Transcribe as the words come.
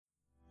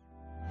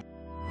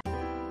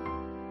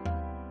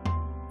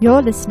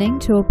You're listening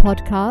to a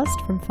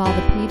podcast from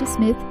Father Peter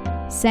Smith,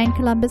 St.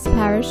 Columba's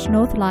Parish,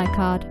 North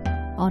Leichhardt,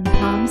 on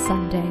Palm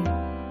Sunday.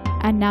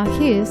 And now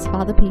here's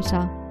Father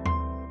Peter.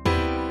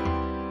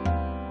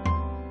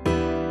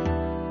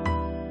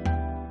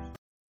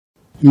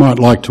 You might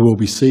like to all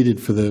be seated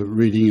for the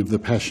reading of the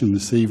Passion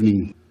this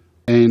evening.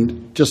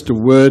 And just a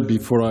word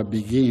before I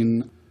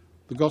begin.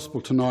 The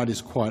Gospel tonight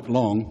is quite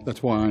long,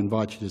 that's why I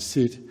invite you to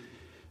sit.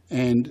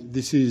 And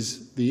this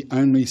is the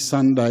only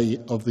Sunday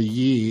of the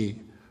year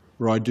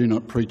where I do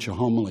not preach a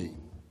homily.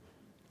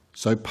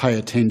 So pay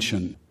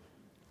attention.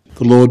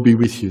 The Lord be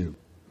with you.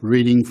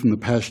 Reading from the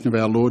Passion of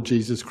our Lord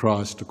Jesus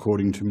Christ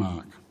according to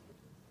Mark.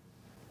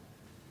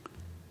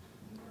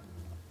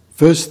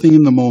 First thing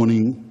in the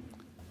morning,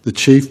 the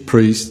chief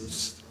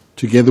priests,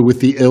 together with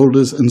the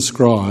elders and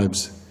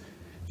scribes,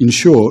 in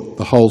short,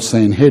 the whole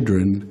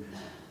Sanhedrin,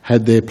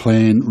 had their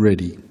plan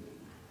ready.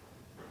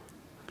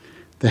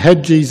 They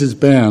had Jesus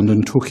bound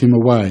and took him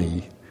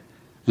away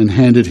and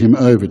handed him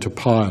over to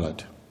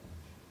Pilate.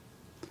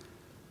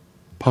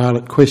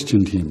 Pilate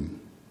questioned him.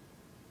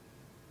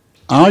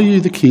 "Are you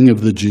the king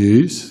of the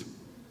Jews?"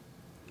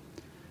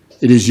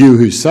 "It is you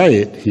who say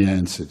it," he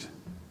answered.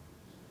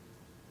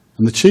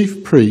 And the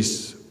chief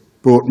priests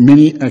brought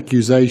many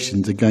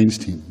accusations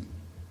against him.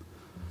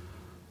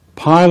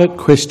 Pilate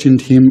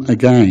questioned him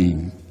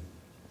again.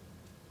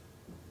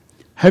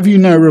 "Have you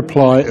no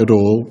reply at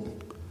all?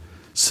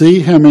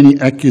 See how many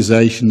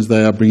accusations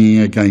they are bringing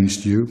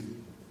against you."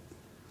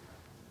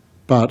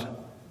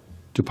 But,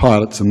 to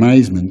Pilate's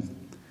amazement,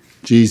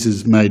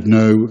 Jesus made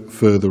no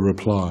further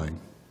reply.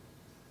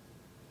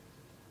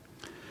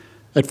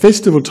 At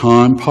festival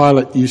time,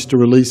 Pilate used to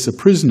release a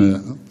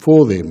prisoner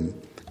for them,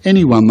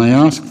 anyone they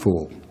asked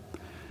for.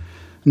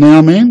 Now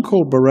a man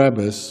called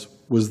Barabbas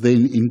was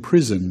then in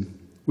prison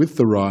with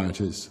the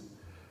rioters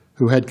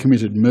who had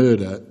committed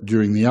murder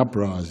during the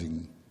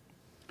uprising.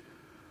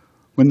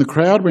 When the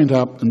crowd went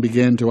up and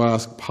began to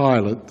ask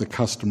Pilate the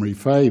customary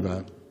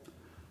favour,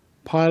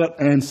 Pilate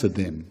answered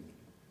them,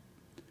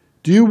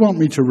 "Do you want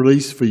me to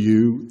release for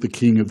you the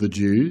King of the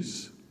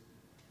Jews?"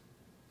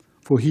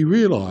 For he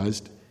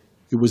realised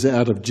it was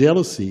out of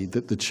jealousy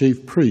that the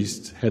chief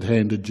priests had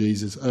handed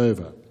Jesus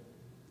over.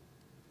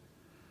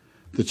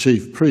 The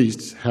chief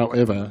priests,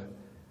 however,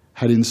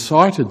 had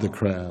incited the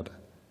crowd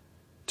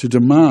to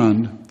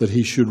demand that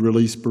he should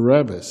release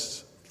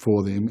Barabbas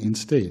for them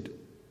instead.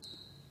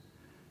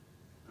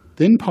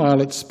 Then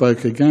Pilate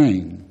spoke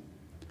again.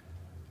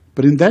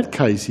 "But in that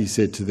case," he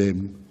said to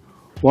them,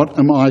 "what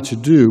am I to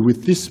do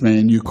with this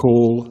man you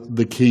call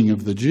the King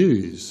of the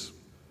Jews?"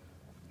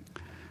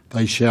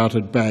 They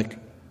shouted back,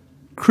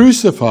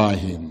 "Crucify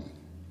him!"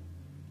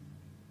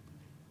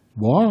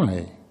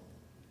 "Why?"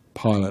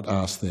 Pilate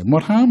asked them.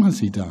 "What harm has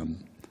he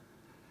done?"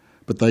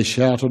 But they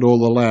shouted all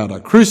the louder,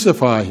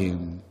 "Crucify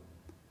him!"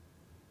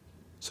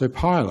 So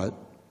Pilate,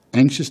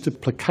 anxious to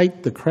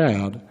placate the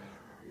crowd,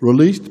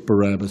 released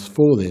Barabbas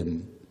for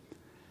them,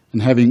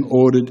 and having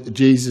ordered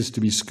Jesus to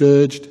be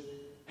scourged,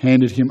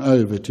 handed him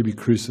over to be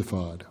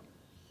crucified.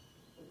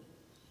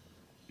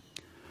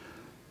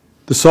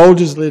 The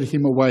soldiers led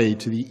him away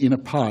to the inner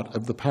part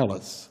of the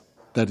palace,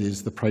 that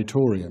is, the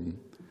praetorium,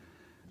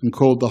 and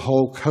called the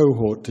whole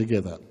cohort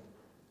together.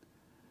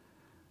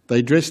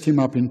 They dressed him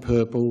up in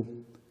purple,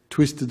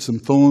 twisted some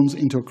thorns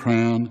into a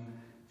crown,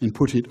 and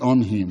put it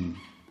on him,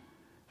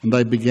 and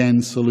they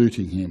began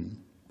saluting him.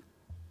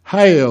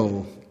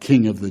 "Hail,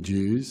 King of the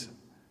Jews!"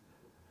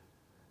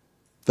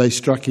 They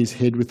struck his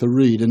head with a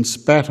reed and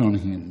spat on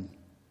him,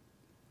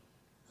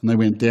 and they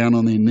went down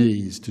on their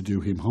knees to do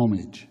him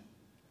homage.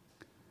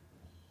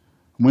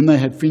 When they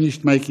had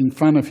finished making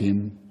fun of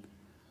him,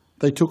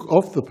 they took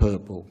off the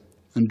purple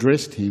and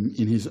dressed him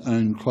in his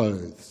own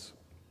clothes.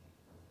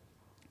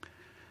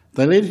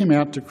 They led him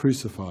out to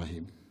crucify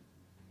him.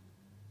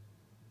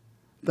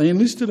 They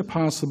enlisted a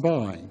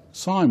passer-by,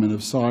 Simon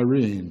of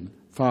Cyrene,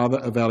 father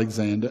of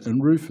Alexander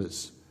and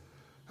Rufus,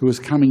 who was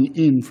coming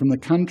in from the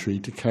country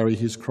to carry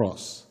his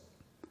cross.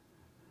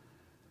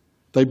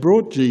 They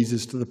brought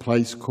Jesus to the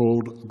place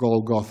called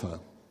Golgotha,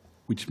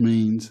 which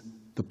means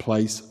the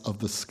place of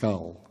the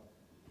skull.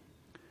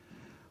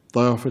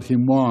 They offered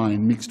him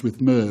wine mixed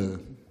with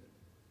myrrh,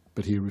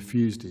 but he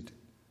refused it.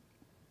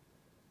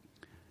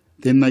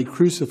 Then they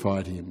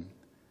crucified him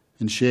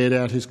and shared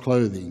out his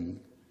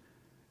clothing,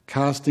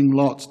 casting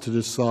lots to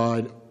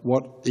decide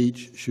what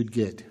each should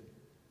get.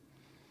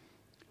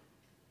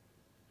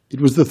 It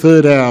was the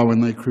third hour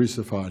when they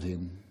crucified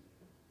him.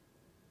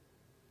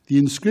 The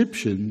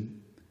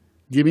inscription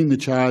giving the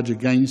charge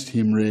against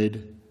him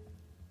read,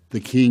 "The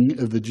King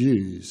of the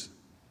Jews."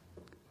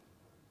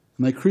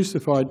 And they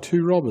crucified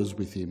 2 robbers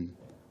with him,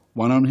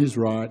 one on his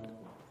right,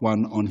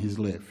 one on his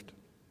left.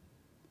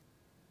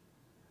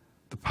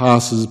 The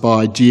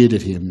passers-by jeered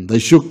at him. They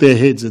shook their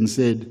heads and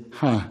said,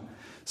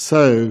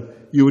 "So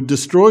you would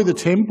destroy the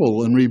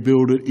temple and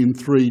rebuild it in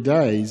 3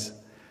 days?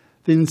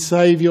 Then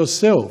save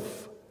yourself.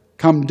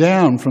 Come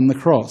down from the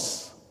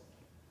cross."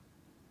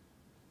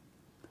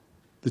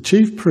 The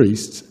chief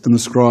priests and the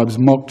scribes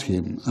mocked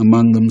him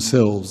among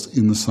themselves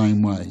in the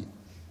same way.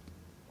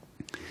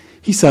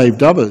 He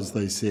saved others,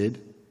 they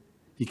said.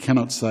 He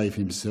cannot save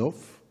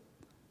himself.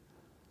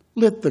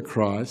 Let the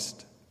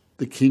Christ,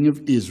 the King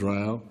of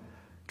Israel,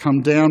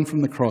 come down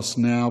from the cross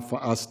now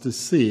for us to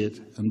see it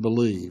and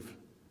believe.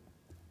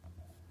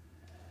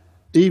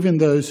 Even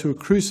those who were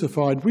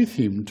crucified with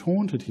him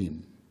taunted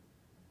him.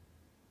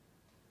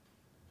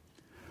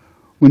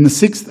 When the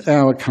 6th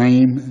hour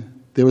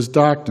came, there was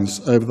darkness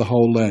over the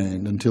whole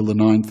land until the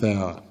 9th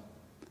hour.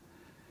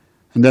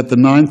 And at the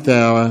 9th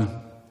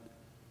hour,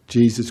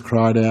 Jesus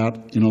cried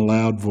out in a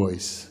loud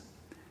voice,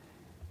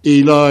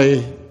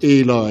 Eloi,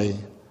 Eloi,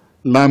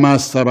 lama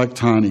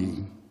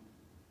sabachthani,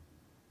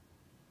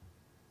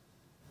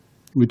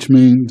 which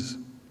means,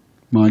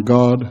 my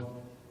God,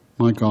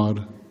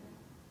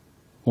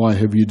 why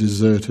have you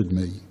deserted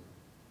me?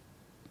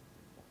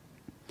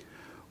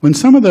 When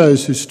some of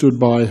those who stood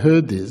by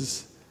heard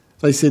this,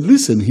 they said,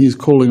 listen, he is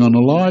calling on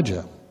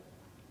Elijah.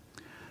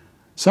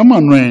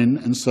 Someone ran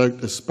and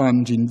soaked a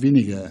sponge in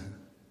vinegar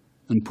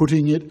and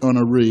putting it on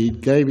a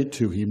reed gave it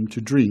to him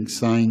to drink,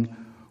 saying,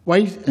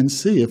 wait and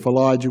see if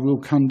Elijah will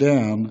come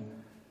down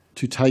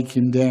to take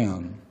him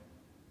down.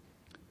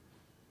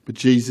 But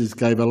Jesus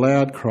gave a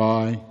loud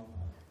cry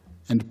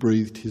and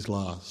breathed his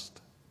last.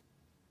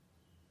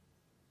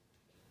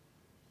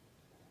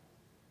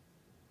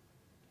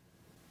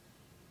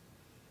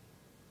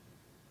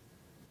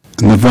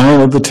 And the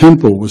veil of the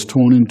temple was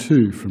torn in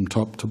two from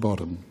top to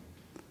bottom.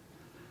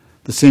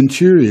 The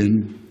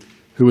centurion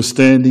who was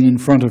standing in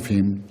front of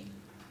him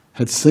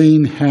had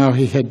seen how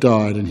he had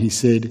died, and he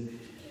said,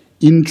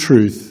 in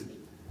truth,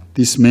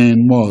 this man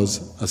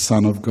was a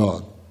son of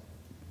God.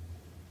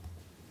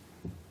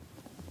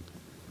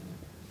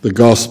 The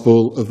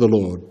Gospel of the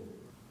Lord.